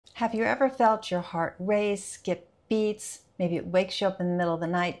Have you ever felt your heart race, skip beats? Maybe it wakes you up in the middle of the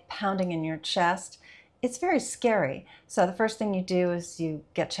night, pounding in your chest. It's very scary. So the first thing you do is you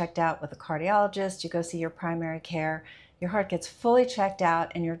get checked out with a cardiologist, you go see your primary care, your heart gets fully checked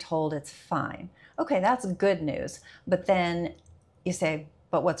out and you're told it's fine. Okay, that's good news. But then you say,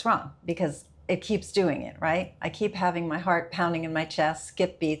 but what's wrong? Because it keeps doing it, right? I keep having my heart pounding in my chest,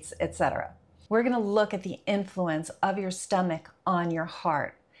 skip beats, etc. We're going to look at the influence of your stomach on your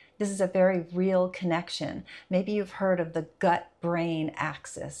heart. This is a very real connection. Maybe you've heard of the gut-brain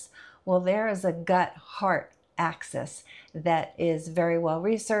axis. Well, there is a gut-heart axis that is very well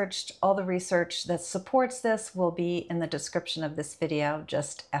researched. All the research that supports this will be in the description of this video,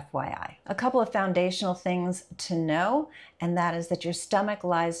 just FYI. A couple of foundational things to know, and that is that your stomach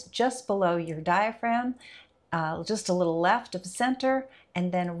lies just below your diaphragm, just a little left of center,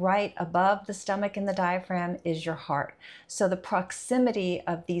 and then right above the stomach and the diaphragm is your heart. So the proximity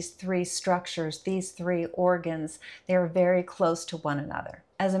of these three structures, these three organs, they are very close to one another.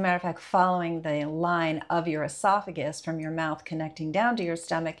 As a matter of fact, following the line of your esophagus from your mouth connecting down to your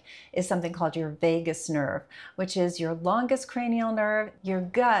stomach is something called your vagus nerve, which is your longest cranial nerve. Your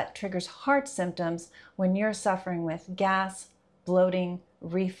gut triggers heart symptoms when you're suffering with gas, bloating,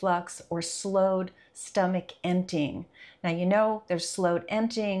 reflux, or slowed stomach emptying. Now, you know there's slowed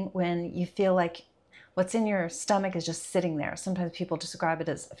emptying when you feel like what's in your stomach is just sitting there. Sometimes people describe it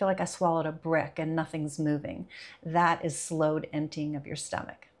as, I feel like I swallowed a brick and nothing's moving. That is slowed emptying of your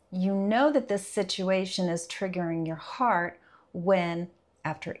stomach. You know that this situation is triggering your heart when,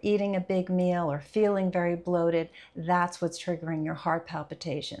 after eating a big meal or feeling very bloated, that's what's triggering your heart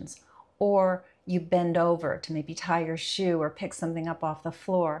palpitations. Or you bend over to maybe tie your shoe or pick something up off the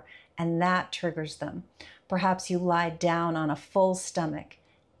floor, and that triggers them. Perhaps you lie down on a full stomach,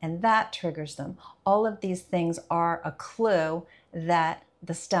 and that triggers them. All of these things are a clue that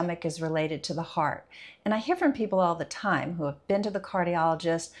the stomach is related to the heart. And I hear from people all the time who have been to the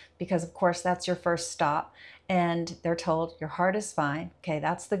cardiologist because, of course, that's your first stop, and they're told your heart is fine. Okay,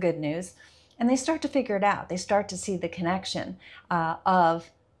 that's the good news. And they start to figure it out. They start to see the connection of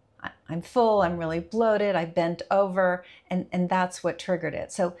I'm full, I'm really bloated, I bent over, and that's what triggered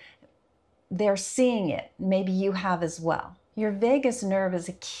it. So they're seeing it. Maybe you have as well. Your vagus nerve is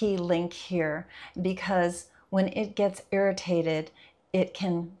a key link here because when it gets irritated, it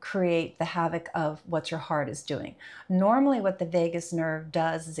can create the havoc of what your heart is doing. Normally what the vagus nerve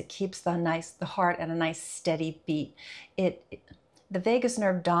does is it keeps the heart at a nice steady beat. The vagus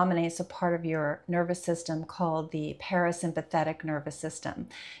nerve dominates a part of your nervous system called the parasympathetic nervous system.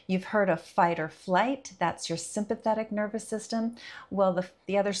 You've heard of fight or flight, that's your sympathetic nervous system. Well,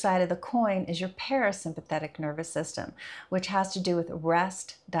 the other side of the coin is your parasympathetic nervous system, which has to do with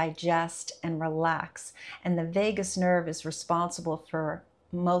rest, digest, and relax. And the vagus nerve is responsible for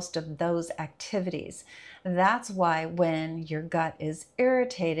most of those activities. That's why when your gut is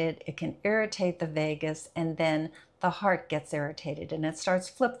irritated, it can irritate the vagus, and then the heart gets irritated and it starts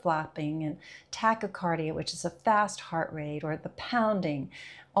flip-flopping, and tachycardia, which is a fast heart rate, or the pounding.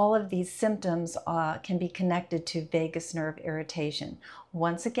 All of these symptoms can be connected to vagus nerve irritation.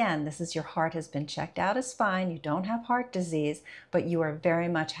 Once again, this is your heart has been checked out as fine, you don't have heart disease, but you are very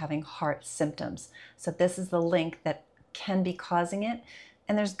much having heart symptoms. So this is the link that can be causing it,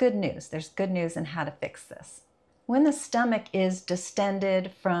 and there's good news. There's good news in how to fix this. When the stomach is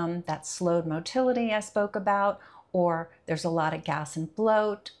distended from that slowed motility I spoke about, or there's a lot of gas and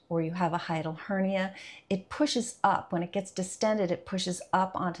bloat, or you have a hiatal hernia, it pushes up. When it gets distended, it pushes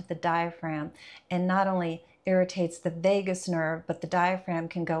up onto the diaphragm and not only irritates the vagus nerve, but the diaphragm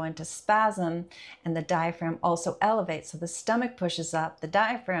can go into spasm, and the diaphragm also elevates. So the stomach pushes up, the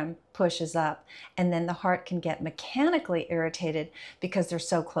diaphragm pushes up, and then the heart can get mechanically irritated because they're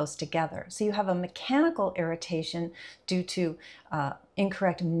so close together. So you have a mechanical irritation due to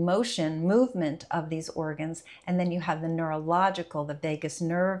incorrect movement of these organs, and then you have the neurological, the vagus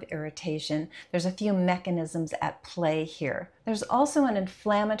nerve irritation. There's a few mechanisms at play here. There's also an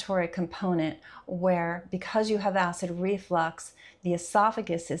inflammatory component where, because you have acid reflux, the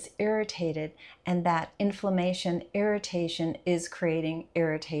esophagus is irritated, and that inflammation, irritation is creating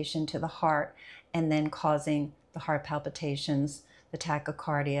irritation to the heart and then causing the heart palpitations, the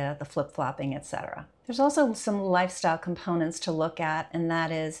tachycardia, the flip-flopping, etc. There's also some lifestyle components to look at, and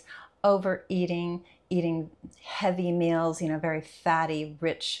that is overeating, eating heavy meals, very fatty,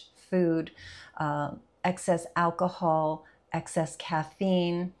 rich food, excess alcohol, excess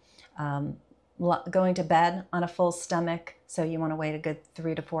caffeine, going to bed on a full stomach. So you want to wait a good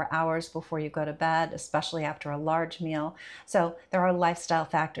 3 to 4 hours before you go to bed, especially after a large meal. So there are lifestyle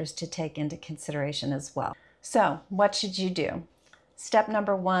factors to take into consideration as well. So what should you do? Step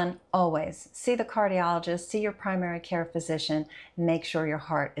number one, always see the cardiologist, see your primary care physician, make sure your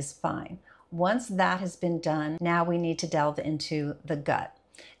heart is fine. Once that has been done, now we need to delve into the gut.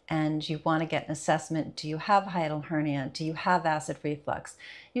 And you want to get an assessment. Do you have hiatal hernia? Do you have acid reflux?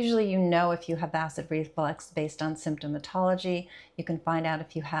 Usually you know if you have acid reflux based on symptomatology. You can find out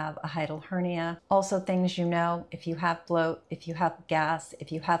if you have a hiatal hernia. Also things you know, if you have bloat, if you have gas,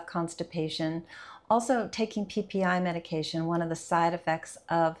 if you have constipation. Also taking PPI medication. One of the side effects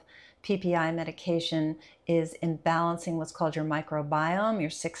of PPI medication is imbalancing what's called your microbiome, your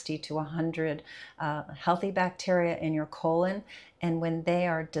 60 to 100 healthy bacteria in your colon. And when they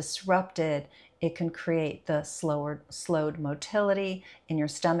are disrupted, it can create the slowed motility in your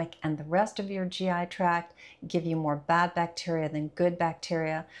stomach and the rest of your GI tract, give you more bad bacteria than good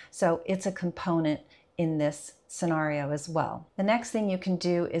bacteria. So it's a component in this scenario as well. The next thing you can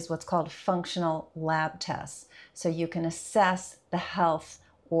do is what's called functional lab tests. So you can assess the health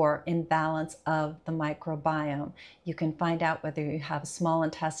or imbalance of the microbiome. You can find out whether you have small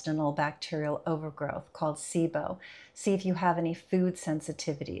intestinal bacterial overgrowth called SIBO. See if you have any food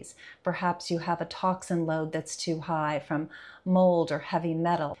sensitivities. Perhaps you have a toxin load that's too high from mold or heavy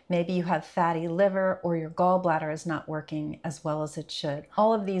metal. Maybe you have fatty liver or your gallbladder is not working as well as it should.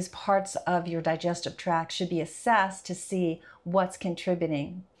 All of these parts of your digestive tract should be assessed to see what's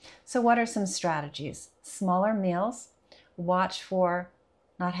contributing. So what are some strategies? Smaller meals, watch for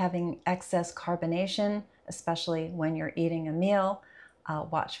not having excess carbonation, especially when you're eating a meal.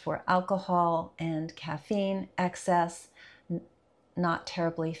 Watch for alcohol and caffeine excess, not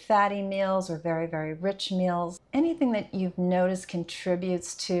terribly fatty meals or very, very rich meals. Anything that you've noticed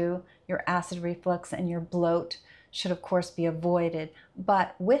contributes to your acid reflux and your bloat should of course be avoided.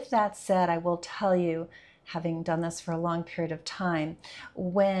 But with that said, I will tell you, having done this for a long period of time,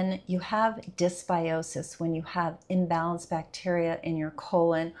 when you have dysbiosis, when you have imbalanced bacteria in your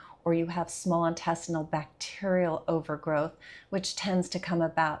colon, or you have small intestinal bacterial overgrowth, which tends to come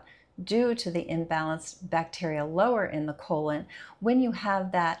about due to the imbalanced bacteria lower in the colon, when you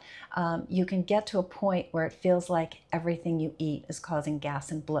have that, you can get to a point where it feels like everything you eat is causing gas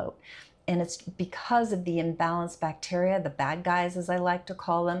and bloat. And it's because of the imbalanced bacteria, the bad guys as I like to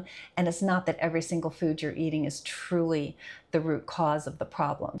call them, and it's not that every single food you're eating is truly the root cause of the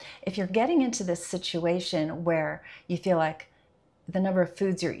problem. If you're getting into this situation where you feel like the number of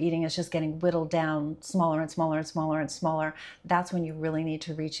foods you're eating is just getting whittled down smaller and smaller and smaller and smaller, that's when you really need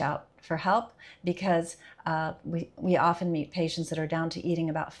to reach out for help, because we often meet patients that are down to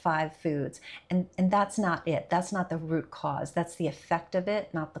eating about 5 foods, and that's not it. That's not the root cause. That's the effect of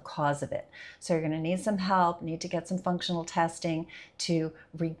it, not the cause of it. So you're going to need some help, need to get some functional testing to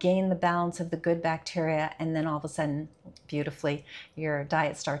regain the balance of the good bacteria, and then all of a sudden, beautifully, your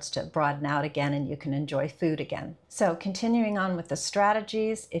diet starts to broaden out again and you can enjoy food again. So continuing on with the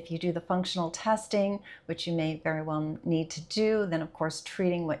strategies, if you do the functional testing, which you may very well need to do, then of course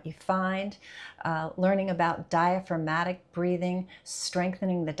treating what you find, learning about diaphragmatic breathing,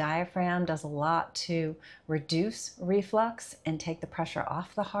 strengthening the diaphragm does a lot to reduce reflux and take the pressure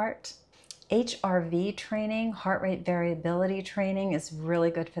off the heart. HRV training, heart rate variability training, is really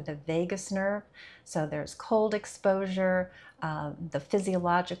good for the vagus nerve. So there's cold exposure, the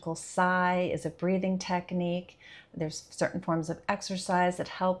physiological sigh is a breathing technique. There's certain forms of exercise that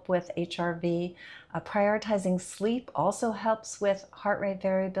help with HRV. Prioritizing sleep also helps with heart rate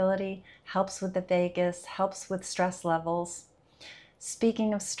variability, helps with the vagus, helps with stress levels.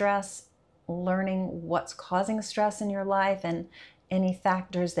 Speaking of stress, learning what's causing stress in your life and any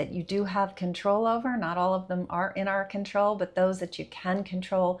factors that you do have control over. Not all of them are in our control, but those that you can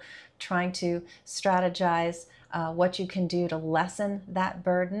control, trying to strategize what you can do to lessen that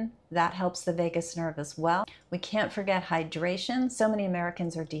burden. That helps the vagus nerve as well. We can't forget hydration. So many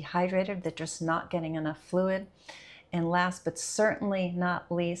Americans are dehydrated, they're just not getting enough fluid. And last but certainly not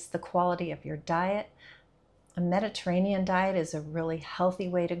least, the quality of your diet. A Mediterranean diet is a really healthy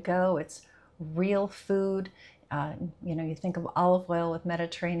way to go. It's real food. You think of olive oil with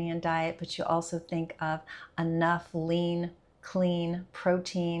Mediterranean diet, but you also think of enough lean, clean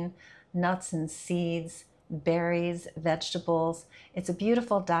protein, nuts and seeds, berries, vegetables. It's a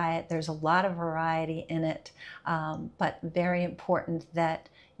beautiful diet. There's a lot of variety in it, but very important that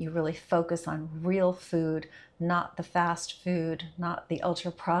you really focus on real food, not the fast food, not the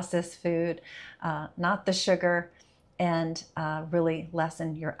ultra-processed food, not the sugar, and really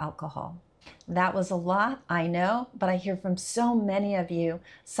lessen your alcohol. That was a lot, I know, but I hear from so many of you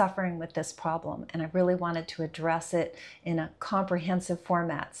suffering with this problem, and I really wanted to address it in a comprehensive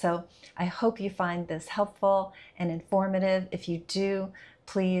format. So I hope you find this helpful and informative. If you do,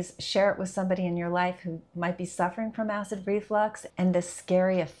 Please share it with somebody in your life who might be suffering from acid reflux and the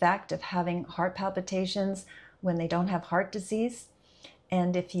scary effect of having heart palpitations when they don't have heart disease.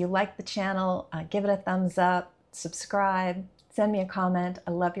 And if you like the channel, give it a thumbs up, subscribe, send me a comment.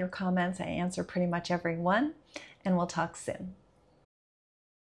 I love your comments. I answer pretty much every one, and we'll talk soon.